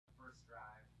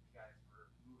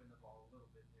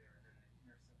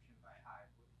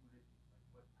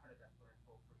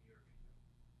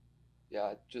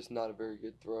yeah, just not a very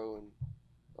good throw, and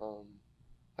um,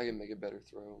 I can make a better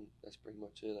throw. And that's pretty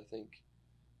much it. I think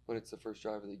when it's the first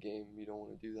drive of the game, you don't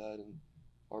want to do that. And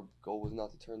our goal was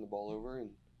not to turn the ball over,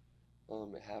 and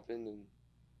it happened, and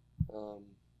um,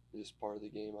 it's just part of the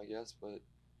game, I guess. But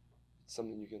it's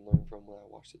something you can learn from when I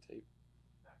watch the tape.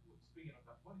 Matt, speaking of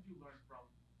that, what did you learn from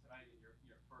tonight in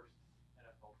your first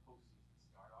NFL postseason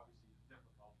start? Obviously, it was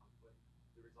difficult with what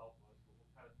the result was, but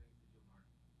what kind of things did you learn?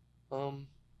 Um,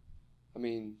 I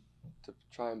mean, to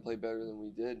try and play better than we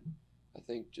did, I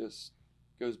think just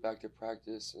goes back to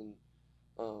practice and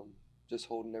um, just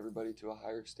holding everybody to a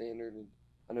higher standard. And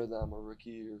I know that I'm a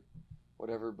rookie or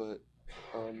whatever, but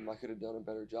I could have done a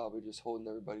better job of just holding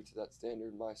everybody to that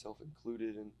standard, myself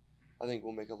included. And I think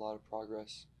we'll make a lot of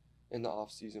progress in the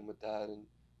off season with that and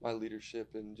my leadership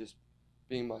and just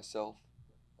being myself.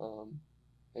 Um,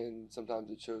 and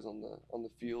sometimes it shows on the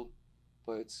field,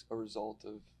 but it's a result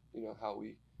of how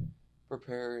we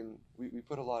prepare and we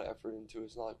put a lot of effort into it.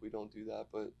 It's not like we don't do that,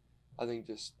 but I think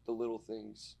just the little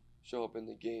things show up in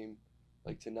the game.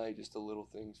 Like tonight, just the little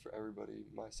things for everybody,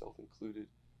 myself included.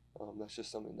 That's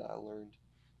just something that I learned,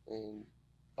 and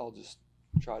I'll just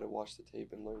try to watch the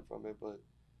tape and learn from it. But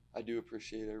I do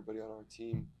appreciate everybody on our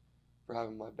team for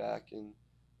having my back, and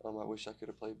I wish I could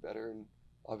have played better. And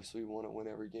obviously, we want to win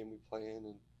every game we play in,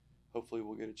 and hopefully,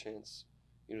 we'll get a chance,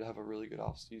 to have a really good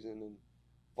off season and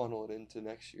funnel it into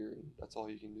next year, and that's all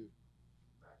you can do.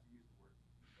 Matt, you used the word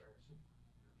embarrassing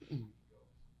your first week ago.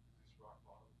 Is this rock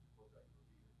bottom? Was that your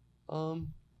rookie year?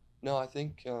 No, I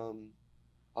think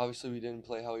obviously we didn't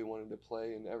play how we wanted to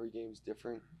play, and every game's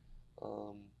different.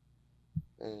 Um,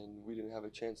 and we didn't have a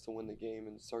chance to win the game,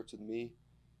 and it starts with me,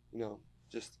 you know,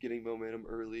 just getting momentum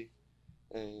early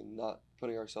and not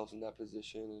putting ourselves in that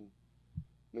position. And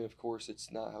I mean, of course,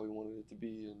 it's not how we wanted it to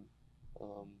be, and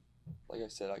um, like I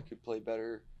said, I could play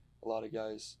better. A lot of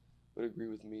guys would agree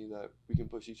with me that we can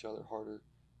push each other harder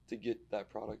to get that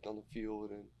product on the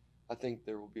field, and I think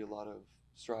there will be a lot of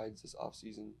strides this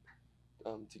offseason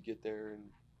to get there and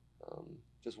um,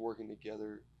 just working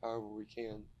together however we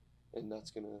can, and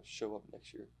that's going to show up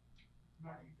next year.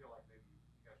 Matt, do you feel like maybe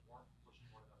you guys weren't pushing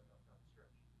one another enough down the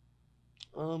stretch?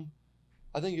 Um,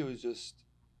 I think it was just,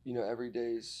 every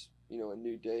day's, a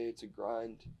new day. It's a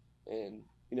grind, and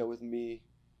with me,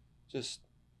 just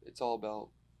it's all about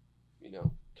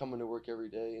coming to work every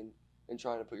day and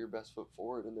trying to put your best foot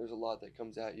forward. And there's a lot that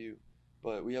comes at you,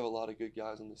 but we have a lot of good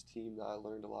guys on this team that I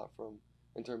learned a lot from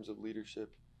in terms of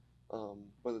leadership,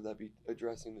 whether that be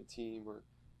addressing the team or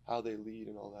how they lead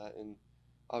and all that. And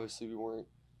obviously, we weren't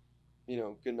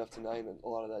good enough tonight, and a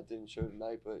lot of that didn't show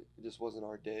tonight. But it just wasn't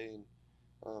our day, and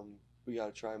we got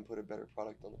to try and put a better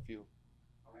product on the field.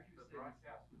 The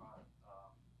broadcast caught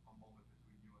a moment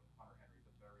between you and Hunter Henry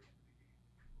at the very end of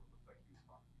the game where it looked like he was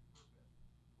talking to you for a bit.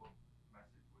 What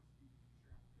message was he sharing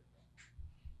with you at that point?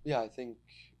 Yeah, I think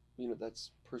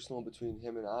that's personal between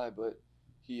him and I, but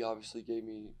he obviously gave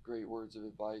me great words of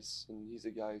advice, and he's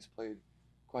a guy who's played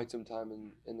quite some time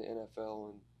in the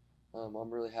NFL, and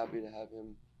I'm really happy to have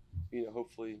him,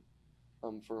 hopefully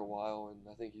for a while,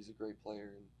 and I think he's a great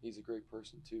player and he's a great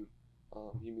person too.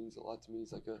 He means a lot to me.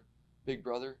 He's like a big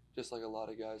brother, just like a lot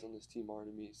of guys on this team are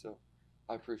to me. So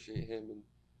I appreciate him and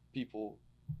people,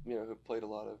 who've played a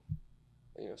lot of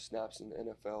snaps in the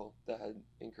NFL that had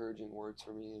encouraging words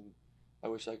for me, and I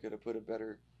wish I could have put a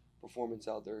better performance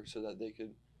out there so that they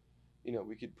could,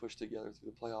 we could push together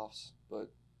through the playoffs.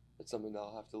 But it's something that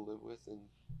I'll have to live with, and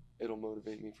it'll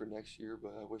motivate me for next year.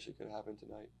 But I wish it could happen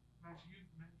tonight. Matt, you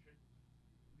mentioned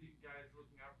the guys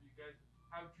looking out for you guys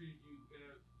have treated you in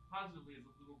a positively as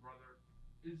a little brother.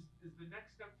 Is the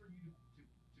next step for you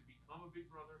to become a big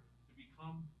brother, to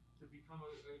become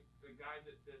a guy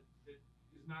that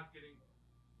is not getting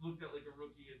looked at like a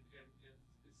rookie and is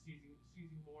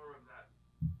seizing more of that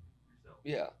yourself?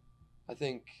 Yeah, I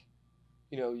think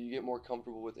you get more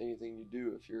comfortable with anything you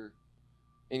do if you're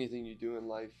anything you do in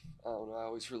life. I don't know. I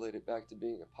always relate it back to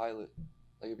being a pilot.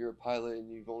 Like if you're a pilot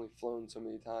and you've only flown so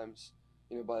many times,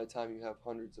 by the time you have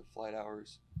hundreds of flight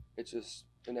hours, it's just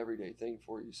an everyday thing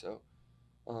for you. So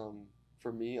um,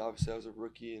 for me, obviously, I was a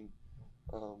rookie, and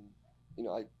um,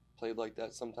 I played like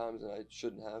that sometimes, and I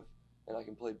shouldn't have, and I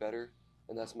can play better.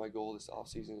 And that's my goal this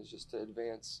offseason is just to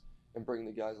advance and bring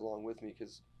the guys along with me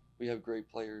because we have great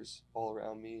players all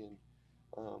around me, and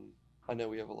um, I know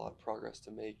we have a lot of progress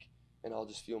to make, and I'll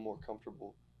just feel more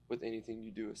comfortable with anything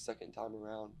you do a second time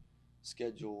around,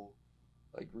 schedule,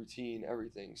 like routine,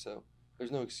 everything. So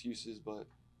there's no excuses, but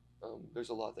there's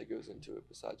a lot that goes into it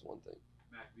besides one thing.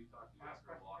 Matt, we talked to you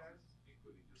after losses,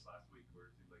 including just last week,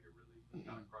 where it seemed like it really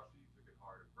kind of crushed you. You took it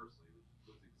hard and personally.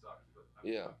 Losing sucks, but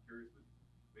Yeah. I'm curious what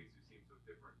makes you seem so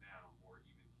different now, more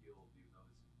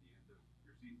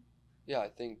Yeah, I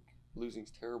think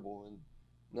losing's terrible, and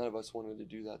none of us wanted to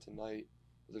do that tonight.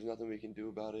 But there's nothing we can do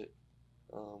about it.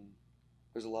 Um,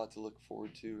 there's a lot to look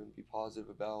forward to and be positive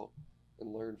about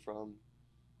and learn from.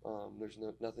 There's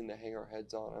nothing to hang our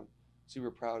heads on. I'm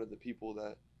super proud of the people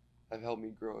that have helped me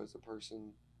grow as a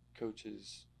person,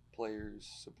 coaches, players,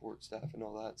 support staff, and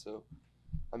all that. So,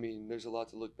 I mean, there's a lot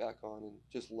to look back on and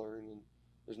just learn, and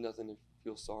there's nothing to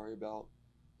feel sorry about.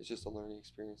 It's just a learning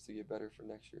experience to get better for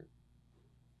next year.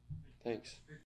 Thanks.